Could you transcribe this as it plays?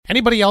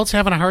Anybody else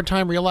having a hard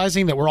time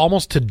realizing that we're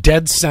almost to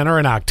dead center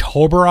in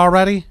October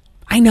already?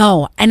 I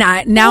know. And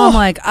now I'm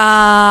like,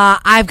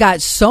 I've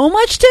got so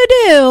much to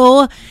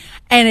do.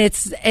 And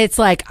it's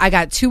like I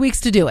got 2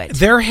 weeks to do it.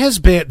 There has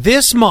been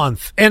this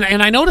month, and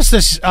I noticed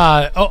this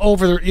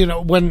over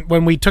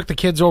when we took the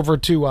kids over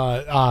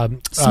to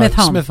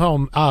Smith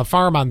Home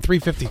Farm on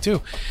 352.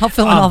 Help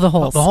fill in all the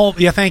holes.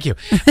 Yeah, thank you.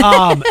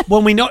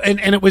 When we know,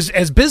 and it was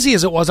as busy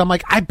as it was, I'm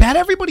like, I bet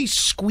everybody's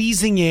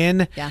squeezing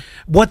in. Yeah.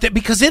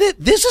 Because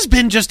this has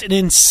been just an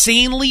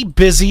insanely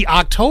busy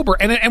October,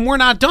 and we're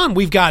not done.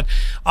 We've got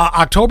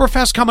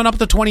Oktoberfest coming up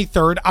the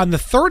 23rd. On the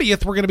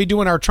 30th, we're going to be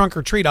doing our trunk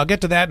or treat. I'll get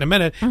to that in a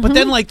minute, but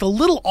then like the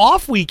little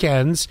off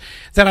weekends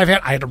that I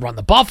had to run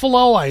the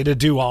Buffalo. I had to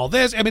do all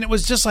this. I mean, it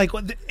was just like,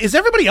 is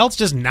everybody else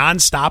just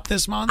nonstop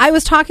this month? I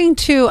was talking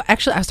to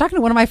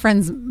one of my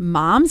friend's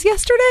moms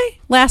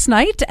last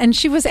night, and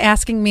she was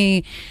asking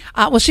me,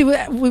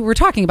 we were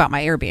talking about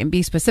my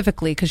Airbnb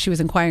specifically because she was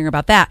inquiring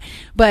about that,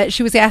 but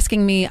she was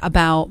asking me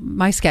about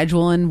my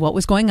schedule and what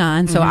was going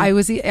on. So I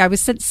was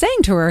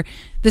saying to her,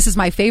 this is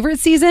my favorite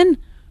season,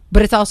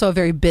 but it's also a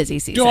very busy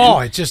season. Oh,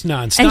 it's just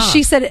nonstop. And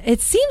she said,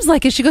 it seems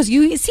like it. She goes,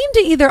 you seem to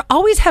either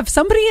always have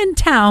somebody in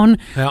town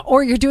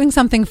or you're doing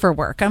something for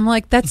work. I'm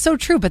like, that's so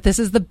true, but this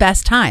is the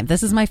best time.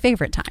 This is my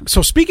favorite time.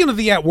 So speaking of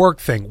the at work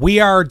thing,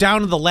 we are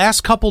down to the last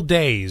couple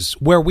days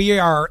where we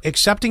are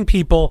accepting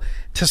people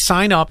to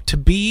sign up to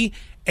be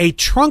a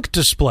trunk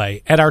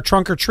display at our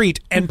trunk or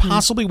treat and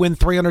possibly win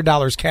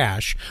 $300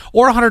 cash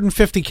or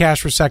 $150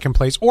 cash for second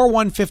place or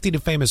 $150 to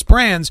Famous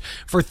Brands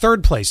for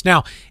third place.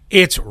 Now,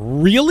 it's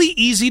really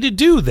easy to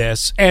do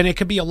this, and it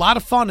could be a lot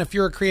of fun if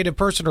you're a creative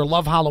person or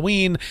love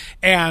Halloween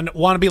and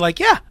want to be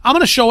like, yeah, I'm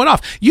going to show it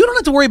off. You don't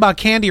have to worry about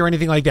candy or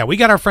anything like that. We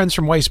got our friends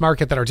from Waste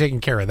Market that are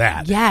taking care of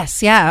that.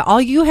 Yes, yeah.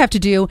 All you have to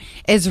do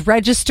is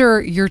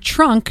register your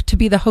trunk to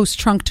be the host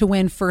trunk to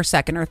win first,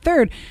 second, or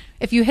third.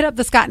 If you hit up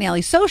the Scott and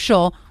Allie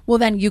social, well,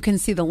 then you can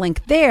see the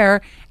link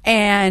there.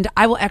 And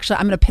I'm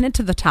going to pin it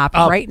to the top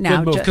right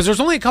now. Because there's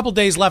only a couple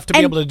days left to be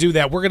able to do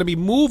that. We're going to be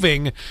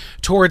moving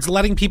towards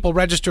letting people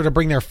register to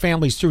bring their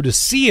families through to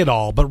see it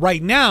all. But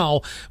right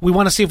now, we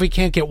want to see if we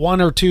can't get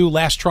one or two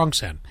last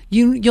trunks in.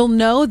 You'll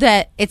know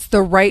that it's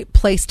the right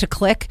place to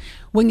click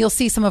when you'll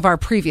see some of our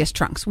previous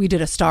trunks. We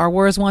did a Star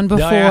Wars one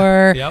before.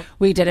 Yeah. Yep.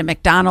 We did a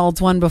McDonald's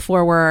one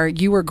before where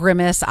you were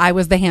Grimace, I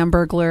was the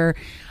Hamburglar.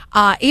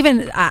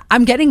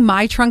 I'm getting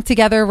my trunk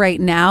together right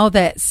now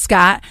that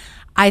Scott,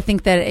 I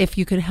think that if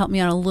you could help me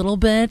out a little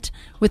bit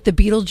with the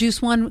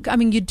Beetlejuice one, I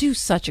mean, you do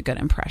such a good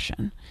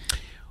impression.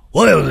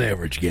 Well, an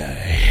average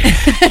guy.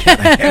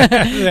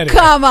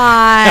 Come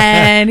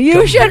on.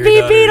 You should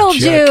be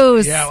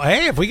Beetlejuice. Yeah, well,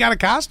 hey, if we got a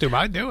costume,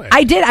 I'd do it.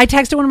 I did. I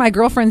texted one of my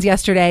girlfriends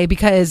yesterday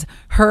because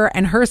her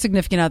and her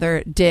significant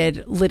other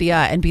did Lydia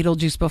and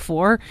Beetlejuice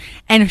before.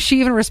 And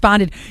she even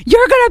responded,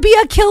 "You're going to be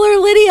a killer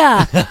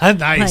Lydia."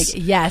 Nice.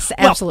 Like, yes,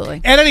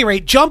 absolutely. Well, at any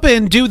rate, jump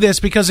in, do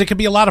this because it could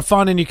be a lot of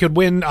fun and you could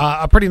win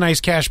a pretty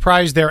nice cash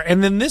prize there.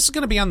 And then this is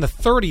going to be on the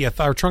 30th,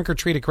 our trunk or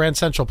treat at Grand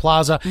Central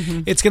Plaza.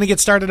 It's going to get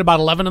started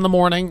about 11 in the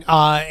morning.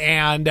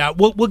 And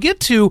we'll get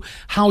to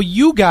how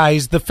you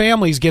guys, the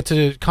families, get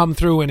to come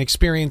through and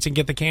experience and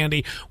get the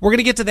candy. We're going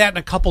to get to that in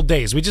a couple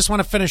days. We just want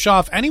to finish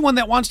off. Anyone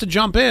that wants to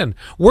jump in,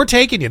 we're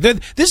taking you.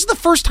 This is the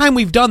first time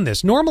we've done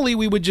this. Normally,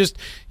 we would just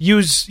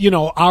use,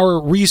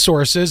 our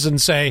resources and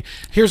say,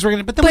 here's where we're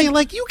going to. But then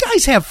you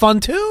guys have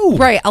fun too.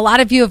 Right. A lot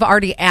of you have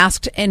already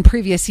asked in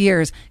previous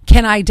years,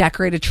 can I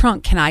decorate a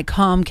trunk? Can I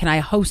come? Can I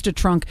host a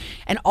trunk?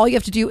 And all you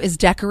have to do is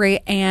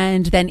decorate.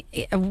 And then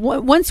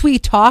once we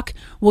talk,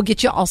 we'll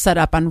get you all set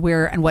up on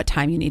where and what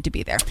time you need to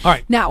be there. All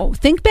right. Now,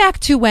 think back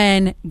to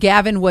when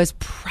Gavin was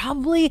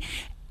probably,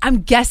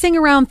 I'm guessing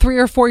around 3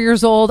 or 4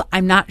 years old.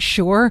 I'm not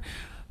sure.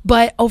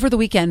 But over the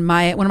weekend,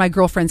 one of my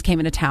girlfriends came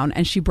into town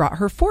and she brought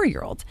her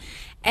 4-year-old.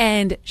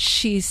 And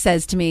she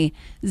says to me,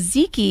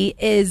 Zeke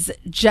is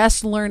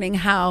just learning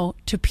how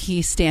to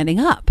pee standing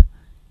up.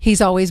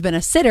 He's always been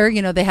a sitter.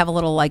 They have a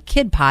little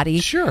kid potty.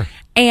 Sure.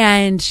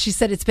 And she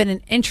said it's been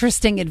an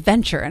interesting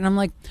adventure. And I'm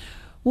like,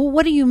 well,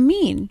 what do you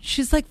mean?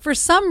 She's like, for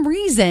some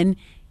reason,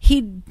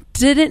 he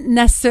didn't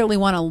necessarily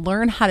want to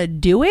learn how to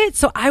do it.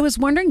 So I was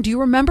wondering, do you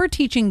remember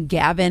teaching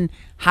Gavin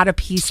how to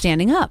pee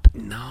standing up?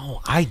 No,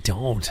 I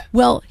don't.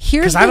 Well,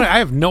 here's I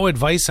have no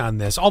advice on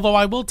this. Although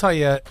I will tell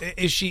you,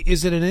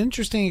 is it an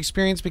interesting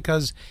experience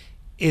because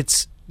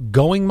it's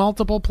going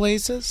multiple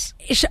places?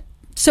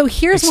 So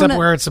here's except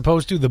where it's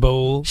supposed to, the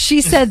bowl.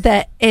 She said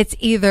that it's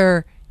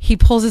either he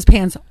pulls his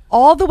pants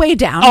all the way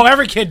down. Oh,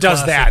 every kid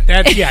does that.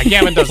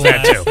 Gavin does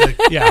that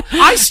too. Yeah,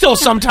 I still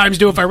sometimes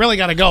do if I really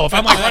got to go. If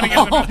I'm running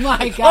into oh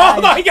my god!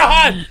 Oh my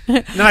god!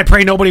 And then I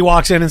pray nobody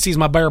walks in and sees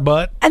my bare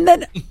butt. And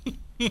then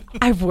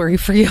I worry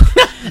for you.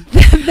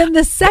 Then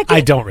the second,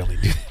 I don't really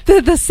do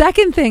that. The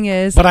second thing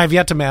is, but I've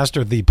yet to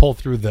master the pull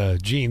through the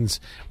jeans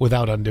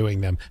without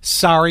undoing them.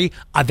 Sorry,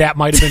 that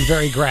might have been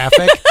very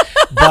graphic.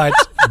 but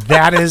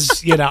that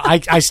is,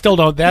 I still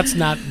don't. That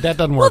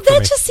doesn't work. Well, for me.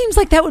 that just seems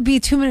like that would be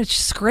too much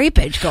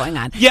scrapage going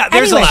on. Yeah,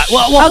 there's Anyway, a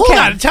lot. Well, okay.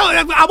 hold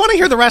on. I want to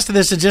hear the rest of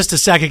this in just a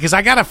second because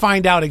I got to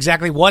find out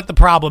exactly what the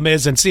problem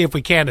is and see if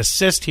we can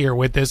assist here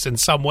with this in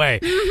some way.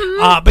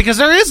 Because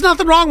there is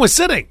nothing wrong with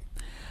sitting.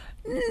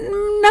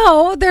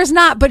 No, there's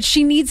not. But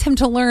she needs him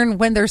to learn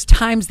when there's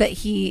times that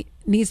he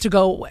needs to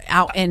go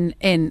out in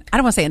I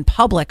don't want to say in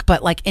public,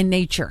 but like in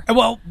nature.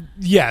 Well,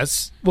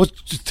 yes. Well,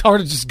 tell her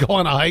to just go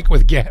on a hike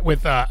with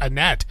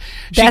Annette.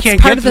 She That's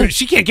can't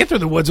get through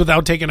the woods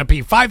without taking a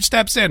pee. 5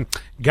 steps in,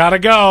 gotta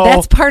go.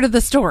 That's part of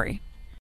the story.